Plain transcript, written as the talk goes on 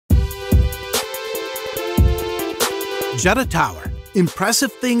Jeddah Tower.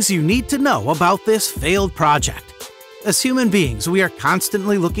 Impressive things you need to know about this failed project. As human beings, we are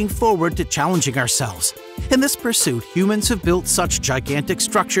constantly looking forward to challenging ourselves. In this pursuit, humans have built such gigantic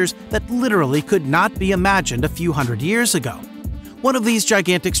structures that literally could not be imagined a few hundred years ago. One of these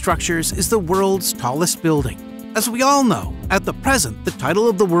gigantic structures is the world's tallest building. As we all know, at the present, the title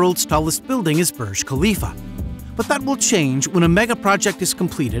of the world's tallest building is Burj Khalifa. But that will change when a mega project is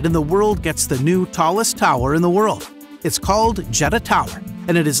completed and the world gets the new tallest tower in the world. It's called Jeddah Tower,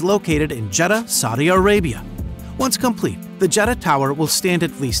 and it is located in Jeddah, Saudi Arabia. Once complete, the Jeddah Tower will stand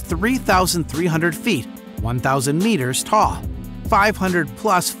at least 3,300 feet, 1,000 meters tall, 500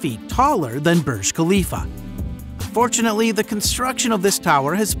 plus feet taller than Burj Khalifa. Unfortunately, the construction of this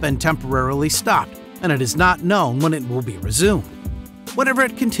tower has been temporarily stopped, and it is not known when it will be resumed. Whenever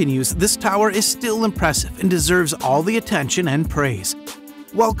it continues, this tower is still impressive and deserves all the attention and praise.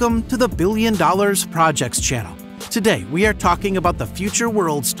 Welcome to the $1 Billion Projects channel. Today, we are talking about the future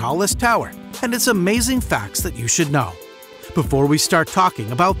world's tallest tower and its amazing facts that you should know. Before we start talking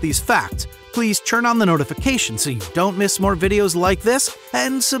about these facts, please turn on the notifications so you don't miss more videos like this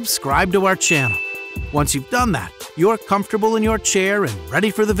and subscribe to our channel. Once you've done that, you're comfortable in your chair and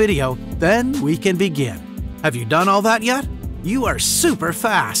ready for the video, then we can begin. Have you done all that yet? You are super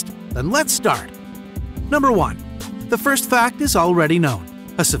fast. Then let's start. Number 1. The first fact is already known.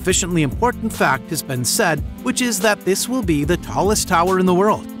 A sufficiently important fact has been said, which is that this will be the tallest tower in the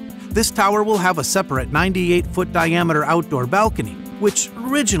world. This tower will have a separate 98-foot diameter outdoor balcony, which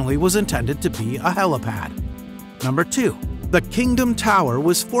originally was intended to be a helipad. Number 2. The Kingdom Tower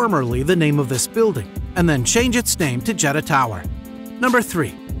was formerly the name of this building, and then changed its name to Jeddah Tower. Number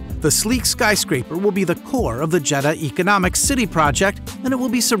 3. The sleek skyscraper will be the core of the Jeddah Economic City project, and it will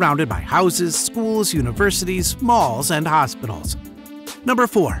be surrounded by houses, schools, universities, malls, and hospitals. Number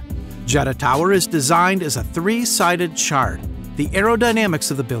 4. Jeddah Tower is designed as a 3-sided shard. The aerodynamics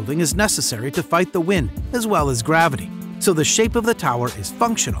of the building is necessary to fight the wind as well as gravity, so the shape of the tower is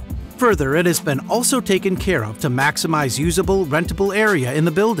functional. Further, it has been also taken care of to maximize usable, rentable area in the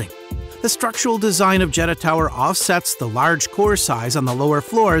building. The structural design of Jeddah Tower offsets the large core size on the lower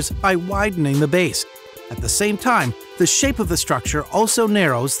floors by widening the base. At the same time, the shape of the structure also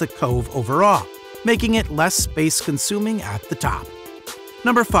narrows the cove overall, making it less space-consuming at the top.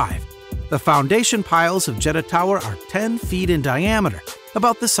 Number 5. The foundation piles of Jeddah Tower are 10 feet in diameter,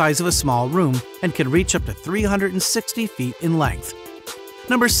 about the size of a small room, and can reach up to 360 feet in length.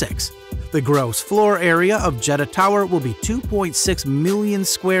 Number 6. The gross floor area of Jeddah Tower will be 2.6 million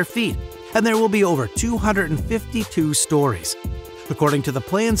square feet, and there will be over 252 stories. According to the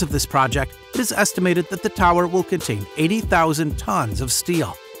plans of this project, it is estimated that the tower will contain 80,000 tons of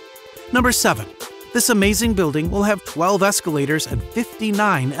steel. Number 7. This amazing building will have 12 escalators and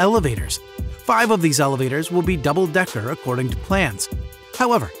 59 elevators. 5 of these elevators will be double-decker according to plans.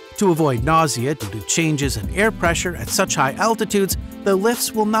 However, to avoid nausea due to changes in air pressure at such high altitudes, the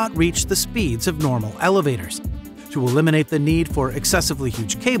lifts will not reach the speeds of normal elevators. To eliminate the need for excessively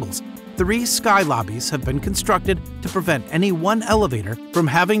huge cables, 3 sky lobbies have been constructed to prevent any one elevator from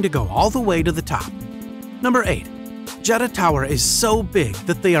having to go all the way to the top. Number 8. Jeddah Tower is so big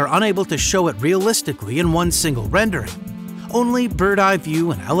that they are unable to show it realistically in one single rendering. Only bird-eye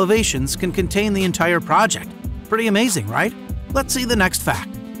view and elevations can contain the entire project. Pretty amazing, right? Let's see the next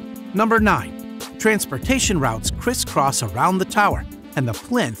fact. Number 9. Transportation routes crisscross around the tower, and the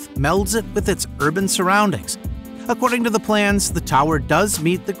plinth melds it with its urban surroundings. According to the plans, the tower does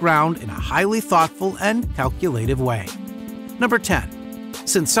meet the ground in a highly thoughtful and calculative way. Number 10.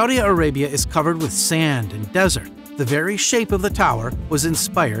 Since Saudi Arabia is covered with sand and desert, the very shape of the tower was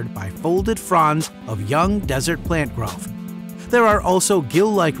inspired by folded fronds of young desert plant growth. There are also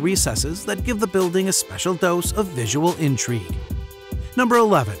gill-like recesses that give the building a special dose of visual intrigue. Number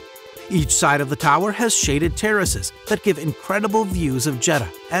 11. Each side of the tower has shaded terraces that give incredible views of Jeddah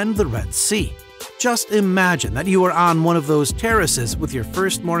and the Red Sea. Just imagine that you are on one of those terraces with your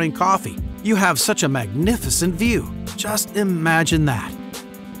first morning coffee. You have such a magnificent view. Just imagine that.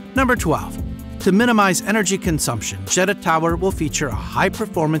 Number 12. To minimize energy consumption, Jeddah Tower will feature a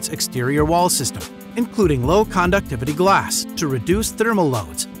high-performance exterior wall system, including low-conductivity glass, to reduce thermal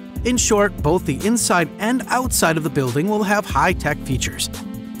loads. In short, both the inside and outside of the building will have high-tech features.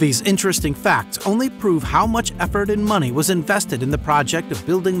 These interesting facts only prove how much effort and money was invested in the project of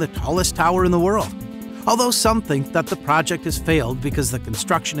building the tallest tower in the world. Although some think that the project has failed because the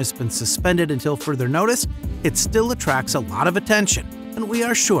construction has been suspended until further notice, it still attracts a lot of attention, and we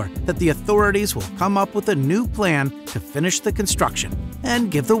are sure that the authorities will come up with a new plan to finish the construction and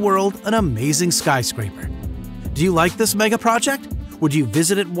give the world an amazing skyscraper. Do you like this mega project? Would you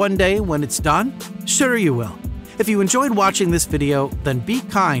visit it one day when it's done? Sure you will. If you enjoyed watching this video, then be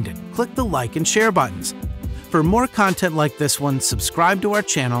kind and click the like and share buttons. For more content like this one, subscribe to our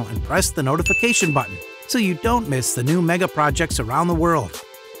channel and press the notification button so you don't miss the new mega projects around the world.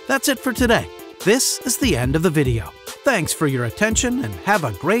 That's it for today. This is the end of the video. Thanks for your attention and have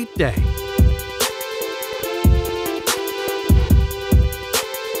a great day.